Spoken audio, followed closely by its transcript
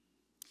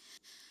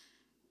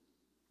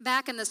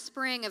Back in the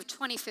spring of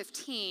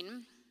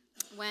 2015,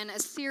 when a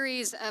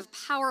series of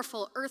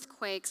powerful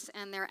earthquakes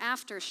and their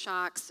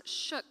aftershocks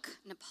shook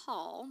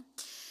Nepal,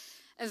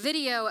 a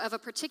video of a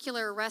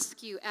particular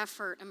rescue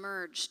effort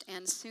emerged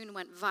and soon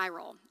went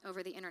viral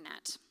over the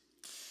internet.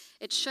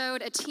 It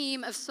showed a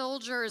team of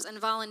soldiers and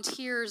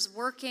volunteers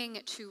working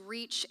to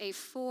reach a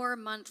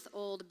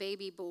 4-month-old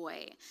baby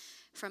boy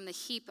from the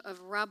heap of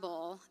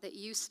rubble that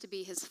used to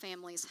be his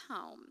family's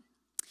home.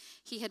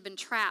 He had been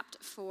trapped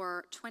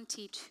for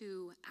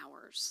 22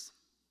 hours.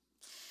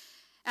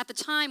 At the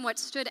time, what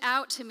stood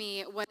out to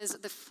me was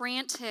the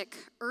frantic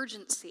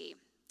urgency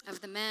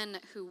of the men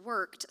who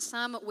worked,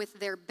 some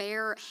with their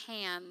bare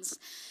hands,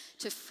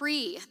 to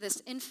free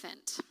this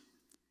infant,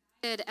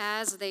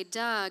 as they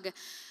dug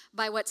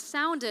by what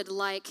sounded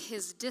like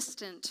his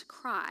distant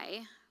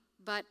cry,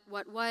 but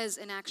what was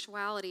in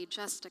actuality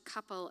just a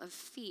couple of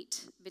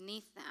feet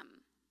beneath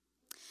them.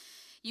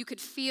 You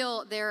could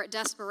feel their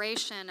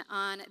desperation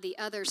on the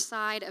other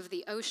side of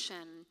the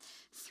ocean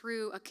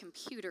through a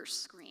computer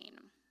screen,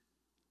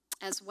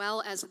 as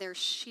well as their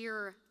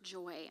sheer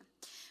joy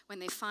when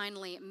they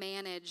finally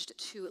managed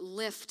to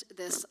lift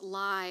this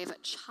live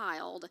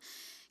child,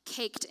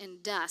 caked in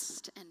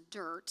dust and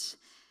dirt,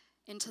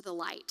 into the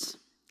light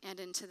and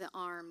into the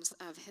arms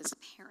of his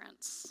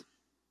parents.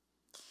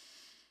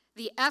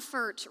 The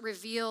effort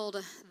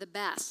revealed the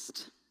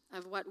best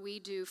of what we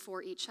do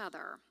for each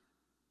other,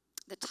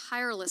 the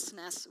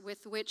tirelessness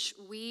with which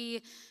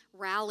we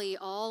rally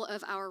all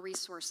of our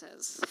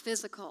resources,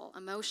 physical,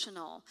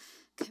 emotional,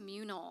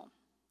 communal,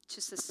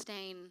 to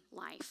sustain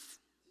life.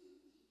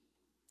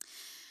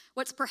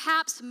 What's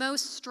perhaps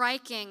most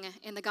striking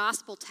in the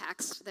gospel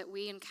text that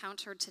we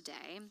encountered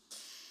today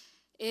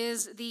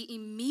is the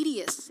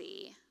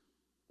immediacy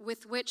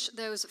with which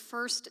those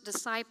first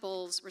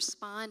disciples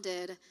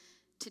responded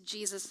to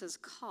Jesus'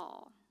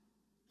 call.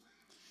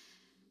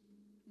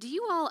 Do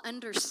you all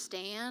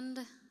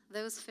understand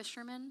those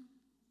fishermen?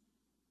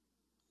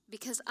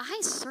 Because I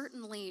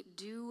certainly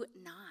do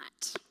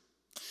not.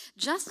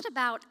 Just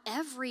about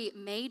every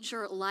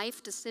major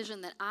life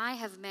decision that I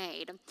have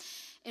made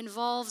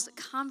involves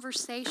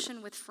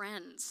conversation with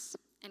friends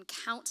and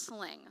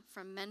counseling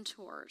from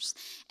mentors,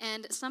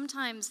 and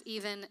sometimes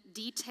even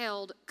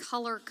detailed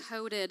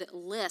color-coded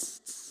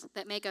lists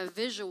that make a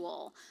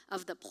visual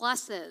of the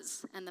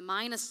pluses and the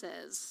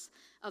minuses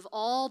of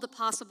all the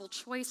possible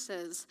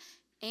choices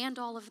and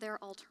all of their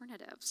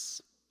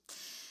alternatives.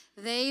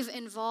 They've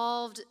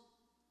involved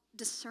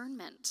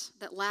discernment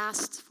that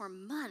lasts for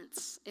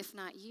months, if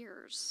not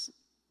years,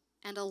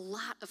 and a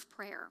lot of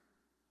prayer.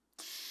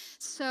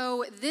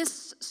 So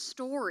this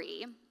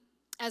story,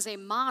 as a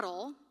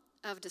model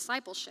of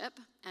discipleship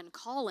and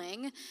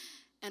calling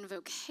and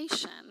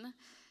vocation,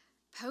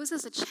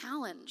 poses a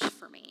challenge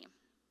for me.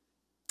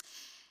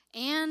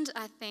 And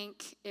I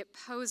think it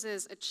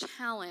poses a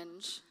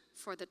challenge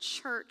for the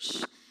church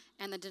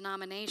and the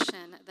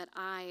denomination that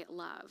I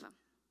love,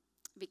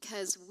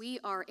 because we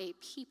are a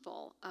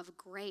people of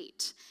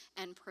great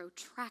and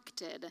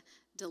protracted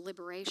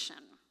deliberation,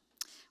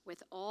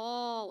 with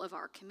all of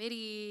our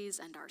committees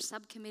and our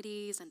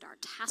subcommittees and our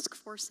task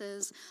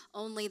forces,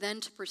 only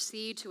then to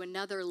proceed to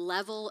another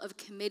level of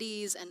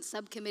committees and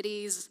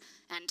subcommittees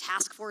and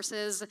task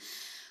forces.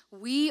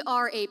 We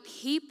are a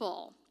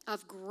people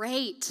of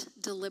great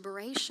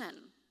deliberation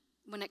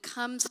when it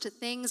comes to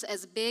things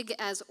as big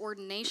as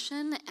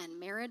ordination and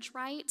marriage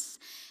rights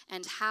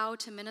and how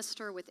to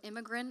minister with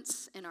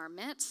immigrants in our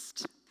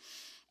midst,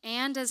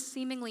 and as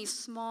seemingly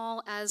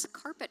small as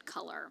carpet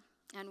color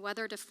and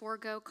whether to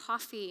forego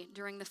coffee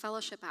during the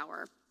fellowship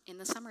hour in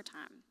the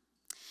summertime.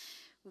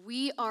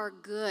 We are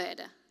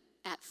good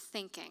at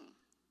thinking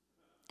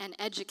and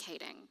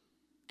educating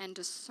and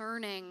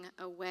discerning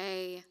a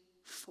way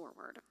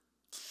forward.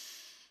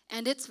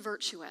 And it's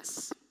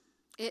virtuous.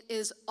 It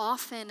is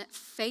often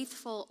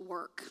faithful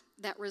work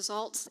that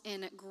results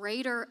in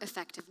greater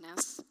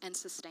effectiveness and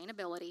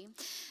sustainability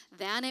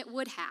than it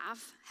would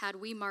have had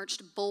we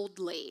marched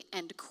boldly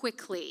and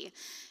quickly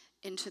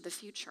into the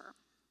future.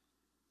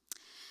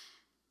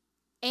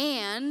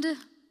 And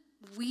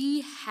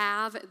we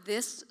have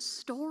this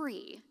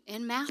story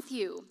in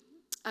Matthew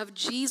of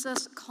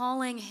Jesus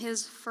calling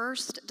his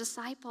first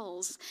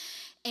disciples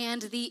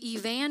and the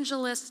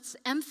evangelists'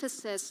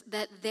 emphasis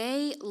that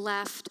they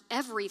left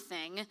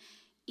everything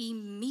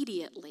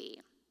immediately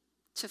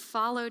to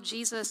follow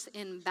Jesus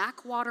in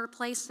backwater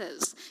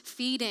places,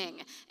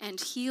 feeding and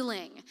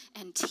healing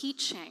and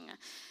teaching,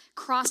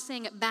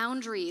 crossing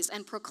boundaries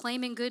and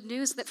proclaiming good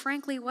news that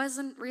frankly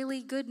wasn't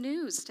really good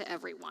news to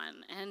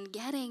everyone, and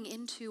getting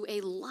into a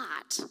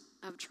lot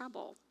of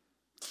trouble.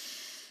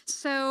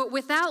 So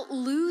without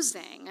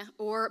losing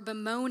or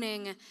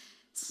bemoaning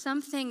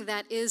something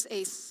that is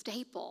a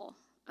staple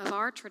of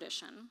our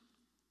tradition,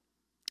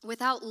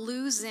 without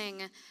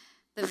losing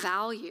the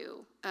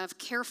value of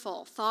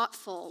careful,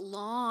 thoughtful,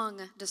 long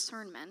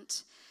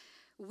discernment,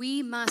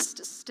 we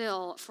must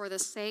still, for the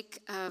sake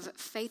of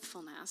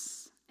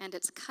faithfulness and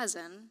its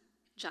cousin,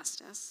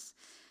 justice,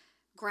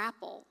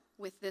 grapple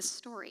with this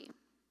story.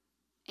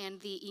 and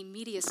the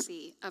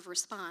immediacy of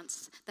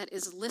response that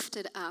is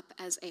lifted up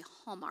as a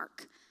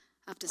hallmark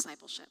of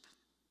discipleship.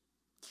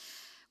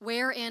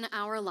 Where in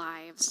our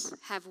lives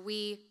have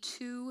we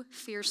too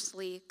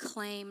fiercely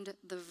claimed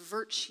the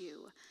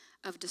virtue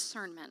of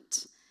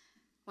discernment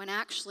when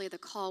actually the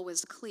call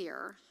was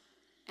clear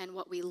and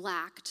what we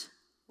lacked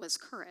was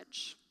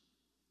courage?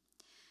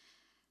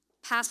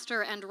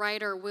 Pastor and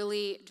writer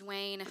Willie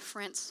Dwayne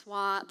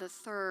Francois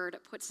III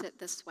puts it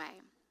this way: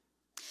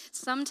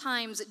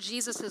 sometimes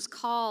Jesus'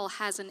 call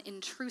has an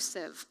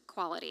intrusive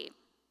quality.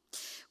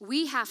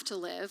 We have to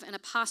live in a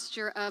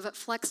posture of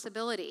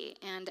flexibility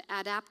and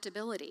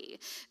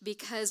adaptability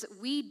because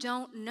we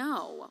don't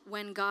know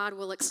when God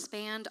will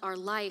expand our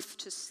life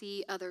to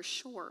see other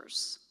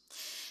shores.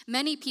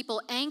 Many people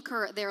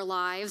anchor their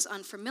lives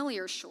on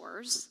familiar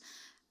shores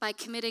by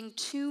committing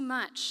too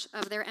much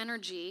of their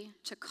energy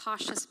to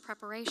cautious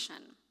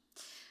preparation,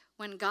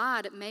 when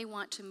God may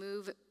want to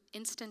move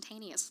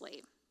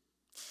instantaneously.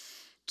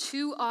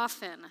 Too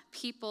often,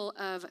 people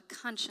of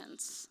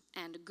conscience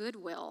and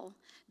goodwill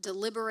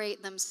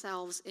deliberate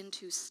themselves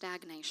into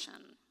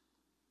stagnation.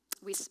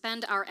 We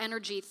spend our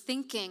energy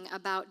thinking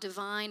about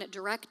divine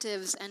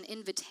directives and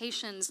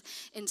invitations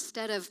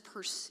instead of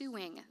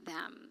pursuing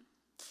them.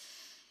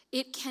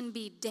 It can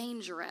be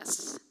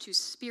dangerous to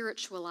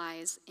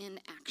spiritualize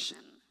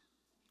inaction.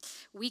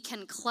 We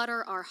can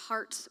clutter our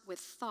hearts with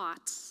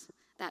thoughts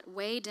that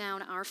weigh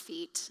down our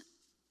feet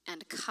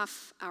and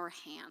cuff our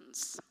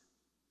hands.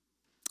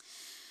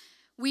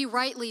 We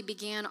rightly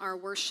began our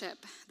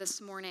worship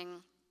this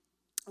morning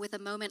with a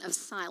moment of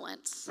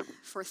silence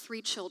for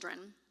 3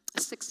 children, a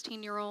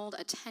 16-year-old,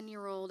 a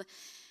 10-year-old,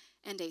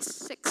 and a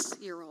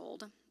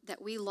 6-year-old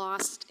that we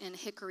lost in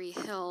Hickory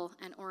Hill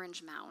and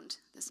Orange Mound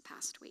this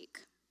past week.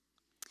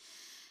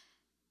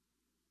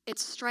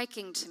 It's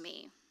striking to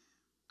me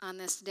on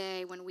this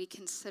day when we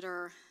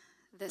consider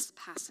this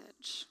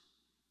passage.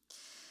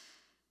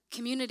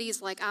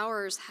 Communities like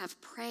ours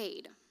have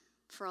prayed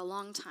for a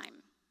long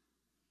time,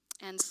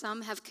 and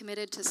some have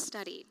committed to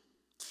study.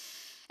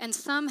 And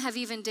some have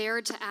even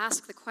dared to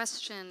ask the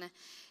question,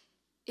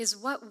 is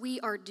what we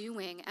are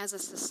doing as a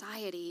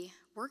society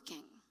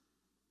working?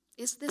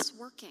 Is this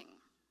working?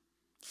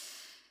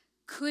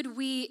 Could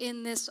we,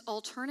 in this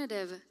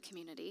alternative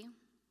community,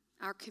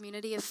 our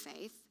community of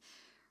faith,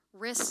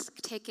 risk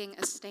taking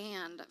a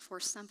stand for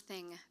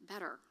something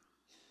better?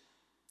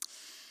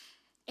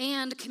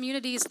 And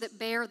communities that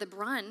bear the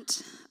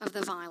brunt of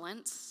the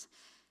violence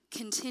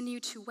continue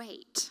to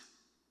wait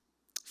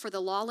for the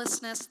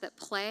lawlessness that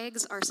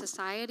plagues our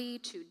society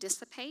to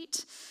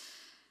dissipate,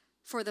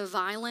 for the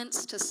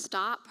violence to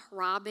stop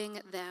robbing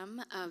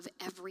them of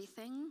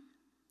everything,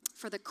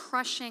 for the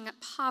crushing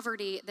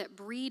poverty that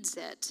breeds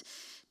it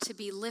to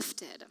be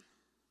lifted,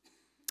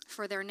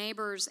 for their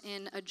neighbors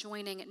in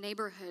adjoining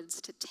neighborhoods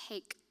to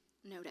take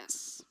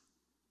notice.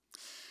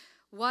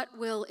 What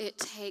will it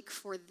take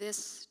for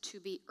this to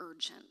be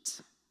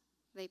urgent?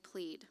 They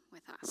plead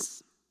with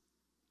us.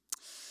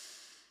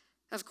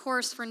 Of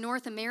course, for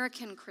North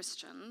American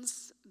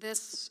Christians,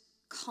 this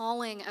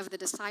calling of the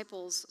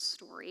disciples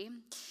story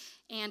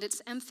and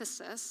its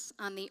emphasis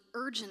on the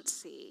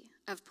urgency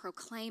of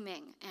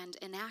proclaiming and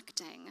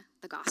enacting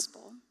the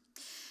gospel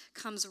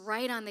comes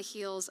right on the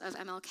heels of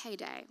MLK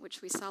Day,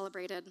 which we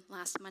celebrated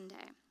last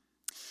Monday,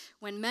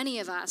 when many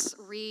of us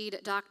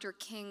read Dr.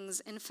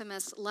 King's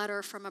infamous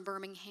letter from a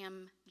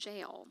Birmingham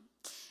jail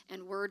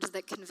and words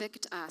that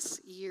convict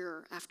us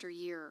year after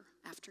year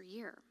after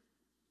year.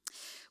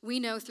 We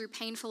know through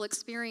painful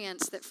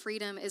experience that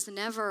freedom is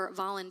never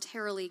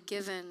voluntarily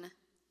given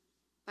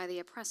by the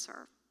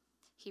oppressor,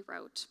 he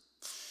wrote.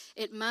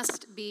 It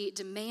must be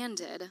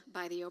demanded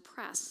by the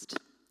oppressed.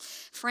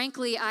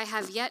 Frankly, I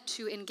have yet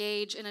to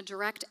engage in a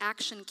direct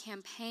action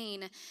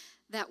campaign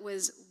that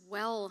was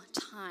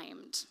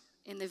well-timed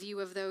in the view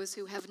of those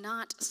who have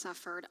not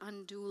suffered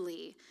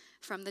unduly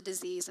from the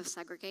disease of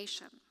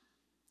segregation.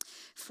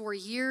 For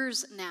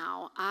years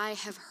now, I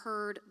have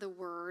heard the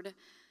word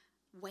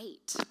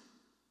wait.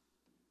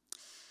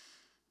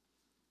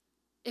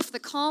 If the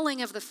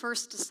calling of the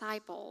first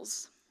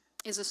disciples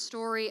is a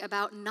story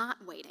about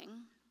not waiting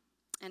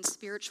and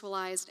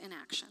spiritualized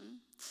inaction,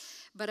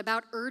 but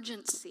about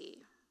urgency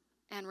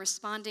and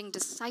responding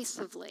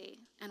decisively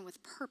and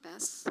with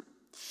purpose,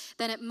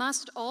 then it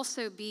must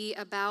also be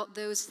about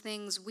those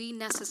things we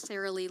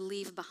necessarily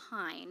leave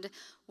behind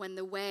when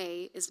the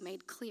way is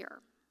made clear.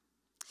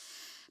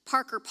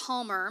 Parker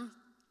Palmer,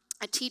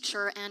 a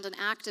teacher and an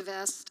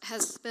activist,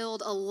 has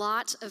spilled a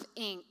lot of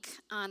ink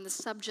on the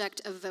subject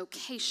of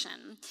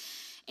vocation.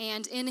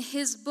 And in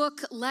his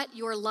book, Let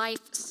Your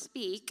Life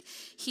Speak,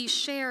 he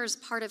shares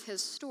part of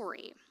his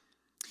story.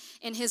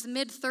 In his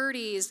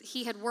mid-30s,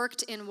 he had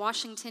worked in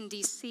Washington,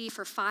 D.C.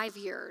 for 5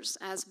 years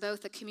as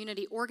both a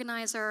community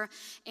organizer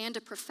and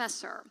a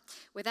professor,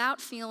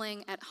 without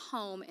feeling at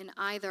home in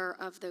either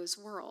of those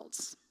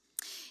worlds.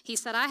 He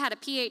said, I had a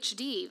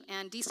PhD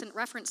and decent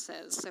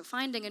references, so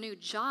finding a new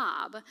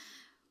job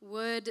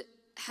would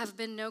have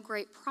been no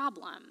great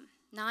problem,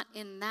 not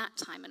in that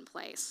time and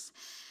place.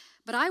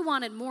 But I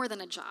wanted more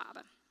than a job.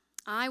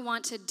 I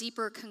wanted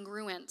deeper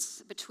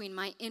congruence between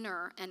my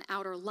inner and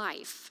outer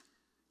life.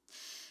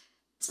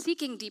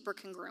 Seeking deeper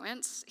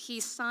congruence, he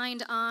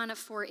signed on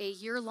for a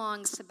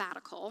year-long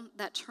sabbatical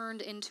that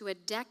turned into a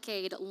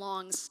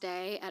decade-long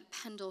stay at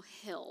Pendle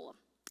Hill,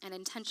 an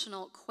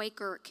intentional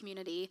Quaker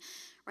community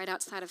right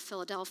outside of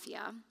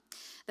Philadelphia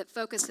that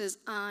focuses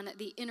on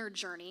the inner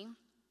journey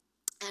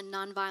and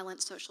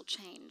nonviolent social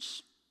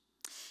change.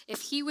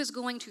 If he was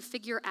going to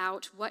figure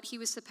out what he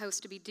was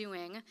supposed to be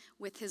doing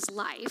with his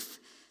life,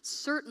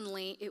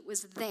 certainly it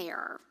was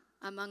there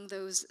among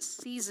those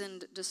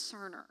seasoned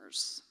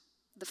discerners,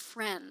 the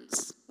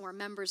friends or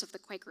members of the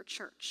Quaker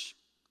Church.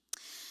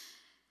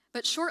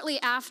 But shortly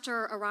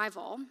after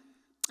arrival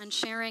and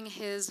sharing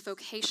his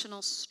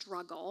vocational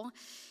struggle,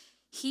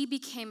 he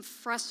became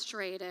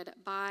frustrated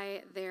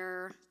by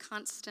their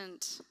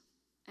constant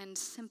and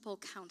simple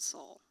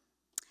counsel.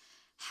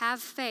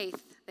 Have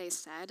faith, they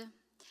said,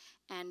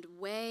 and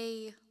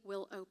way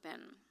will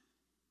open.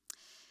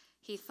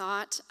 He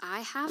thought, I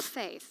have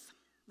faith.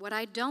 What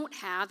I don't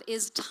have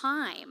is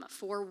time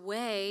for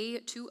way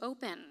to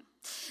open.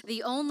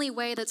 The only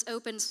way that's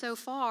open so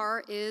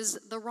far is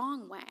the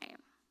wrong way.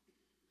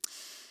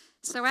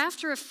 So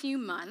after a few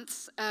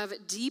months of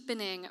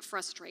deepening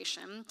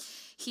frustration,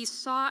 he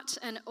sought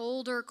an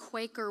older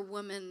Quaker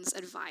woman's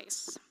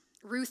advice.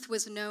 Ruth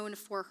was known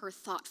for her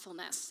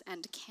thoughtfulness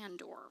and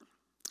candor.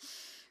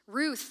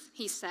 Ruth,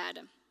 he said,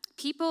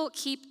 people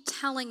keep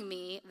telling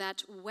me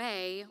that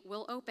way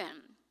will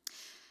open.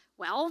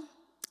 Well,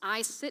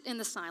 I sit in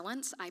the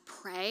silence, I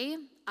pray,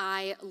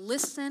 I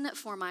listen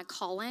for my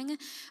calling,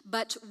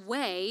 but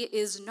way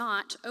is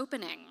not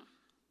opening.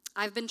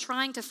 I've been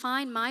trying to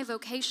find my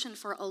vocation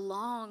for a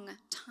long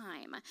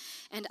time,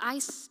 and I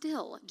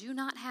still do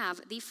not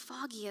have the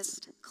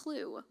foggiest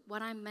clue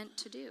what I'm meant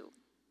to do.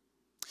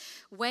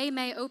 Way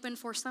may open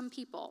for some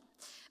people,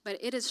 but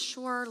it is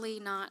surely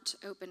not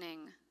opening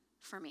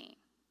for me.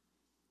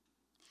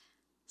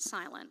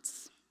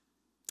 Silence.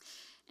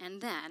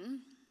 And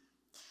then,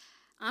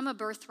 I'm a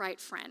birthright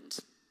friend,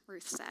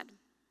 Ruth said.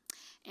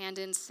 And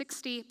in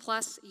 60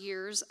 plus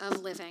years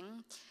of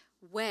living,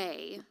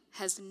 way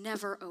has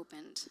never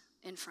opened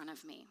in front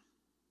of me.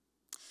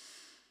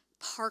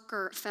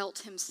 Parker felt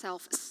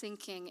himself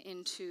sinking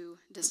into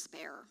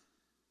despair.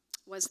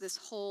 Was this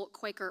whole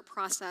Quaker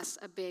process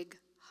a big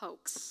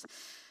hoax?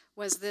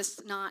 Was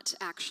this not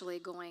actually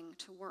going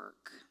to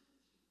work?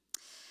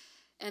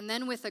 And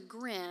then with a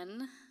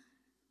grin,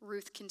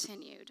 Ruth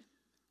continued,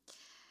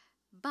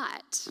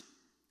 but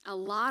a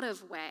lot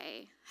of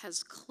way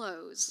has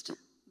closed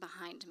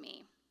behind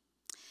me,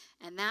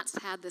 and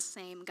that's had the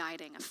same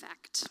guiding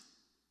effect.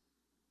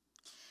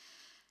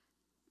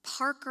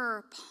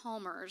 Parker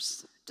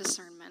Palmer's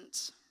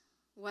discernment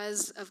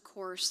was, of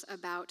course,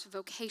 about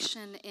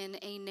vocation in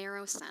a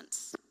narrow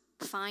sense,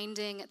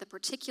 finding the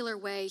particular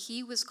way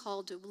he was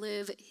called to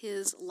live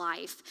his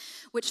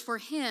life, which for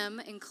him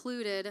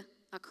included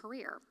a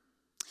career.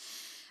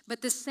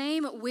 But the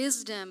same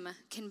wisdom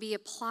can be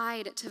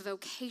applied to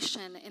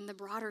vocation in the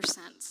broader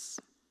sense,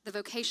 the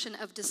vocation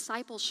of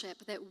discipleship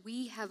that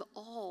we have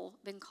all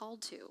been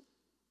called to.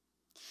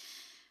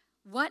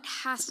 What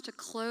has to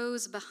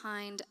close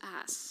behind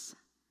us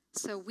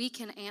so we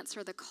can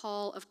answer the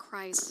call of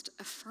Christ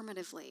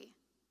affirmatively,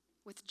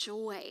 with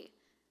joy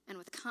and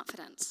with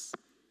confidence?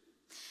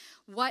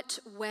 What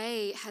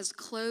way has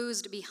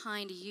closed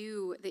behind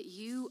you that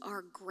you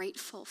are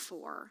grateful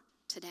for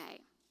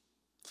today?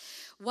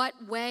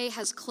 What way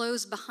has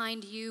closed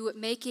behind you,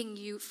 making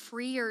you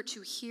freer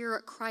to hear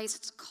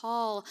Christ's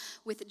call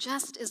with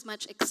just as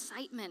much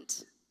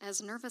excitement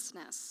as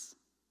nervousness?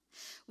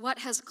 What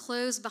has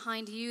closed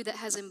behind you that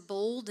has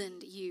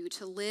emboldened you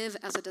to live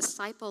as a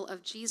disciple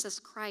of Jesus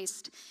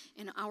Christ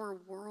in our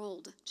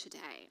world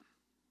today?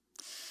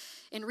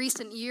 In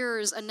recent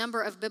years, a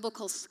number of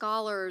biblical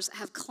scholars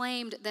have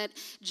claimed that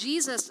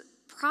Jesus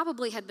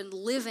probably had been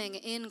living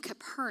in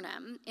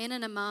Capernaum, in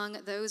and among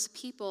those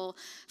people,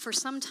 for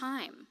some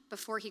time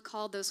before he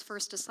called those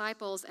first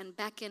disciples and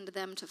beckoned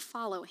them to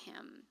follow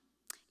him,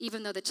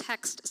 even though the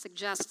text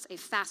suggests a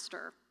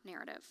faster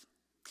narrative.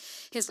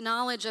 His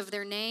knowledge of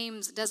their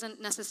names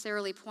doesn't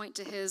necessarily point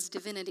to his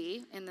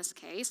divinity in this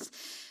case,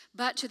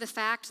 but to the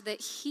fact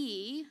that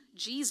he,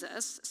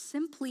 Jesus,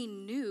 simply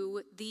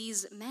knew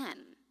these men,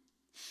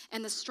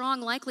 and the strong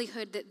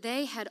likelihood that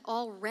they had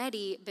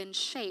already been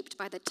shaped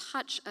by the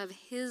touch of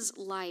his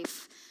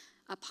life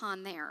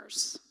upon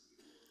theirs.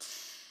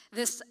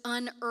 This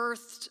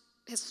unearthed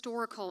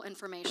historical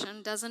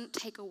information doesn't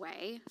take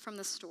away from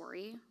the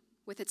story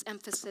with its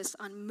emphasis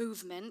on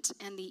movement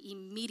and the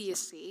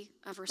immediacy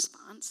of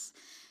response,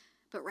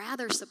 but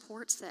rather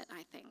supports it,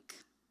 I think.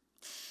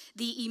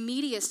 The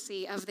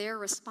immediacy of their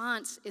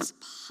response is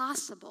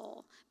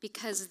possible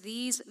because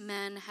these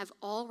men have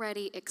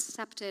already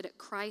accepted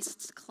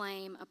Christ's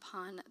claim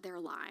upon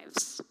their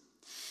lives.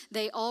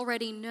 They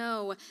already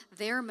know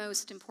their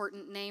most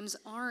important names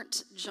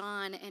aren't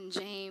John and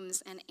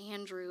James and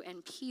Andrew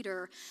and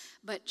Peter,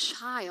 but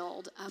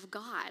child of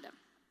God.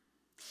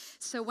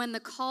 So when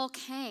the call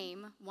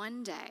came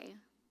one day,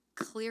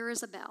 clear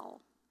as a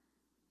bell,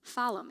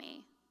 follow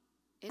me.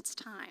 It's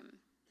time.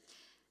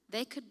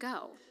 They could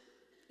go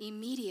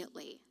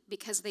immediately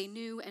because they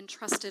knew and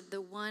trusted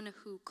the one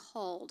who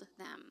called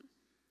them.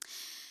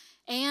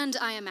 And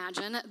I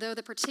imagine, though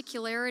the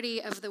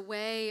particularity of the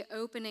way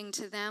opening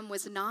to them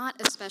was not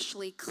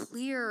especially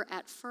clear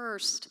at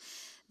first,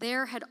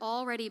 there had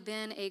already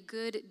been a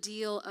good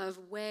deal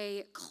of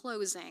way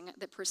closing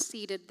that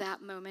preceded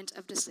that moment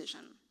of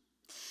decision.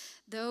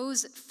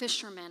 Those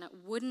fishermen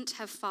wouldn't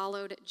have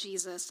followed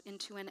Jesus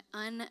into an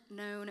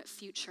unknown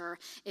future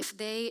if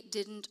they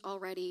didn't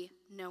already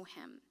know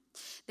him.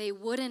 They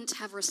wouldn't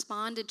have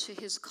responded to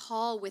his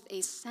call with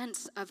a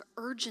sense of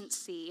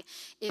urgency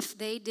if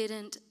they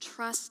didn't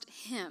trust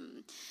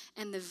him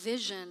and the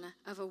vision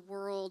of a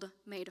world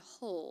made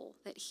whole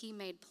that he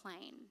made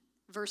plain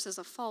versus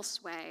a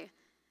false way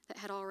that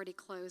had already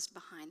closed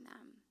behind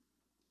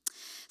them.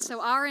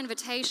 So our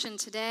invitation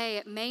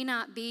today may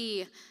not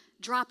be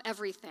drop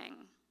everything,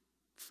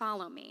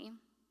 follow me,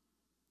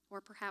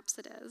 or perhaps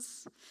it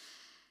is,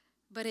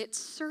 but it's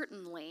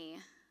certainly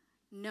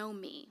know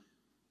me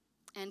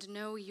and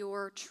know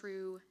your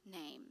true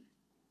name.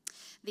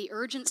 The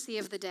urgency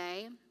of the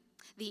day,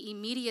 the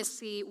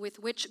immediacy with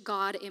which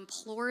God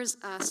implores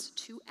us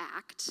to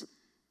act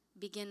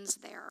begins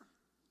there.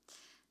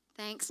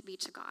 Thanks be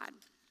to God.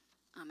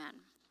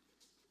 Amen.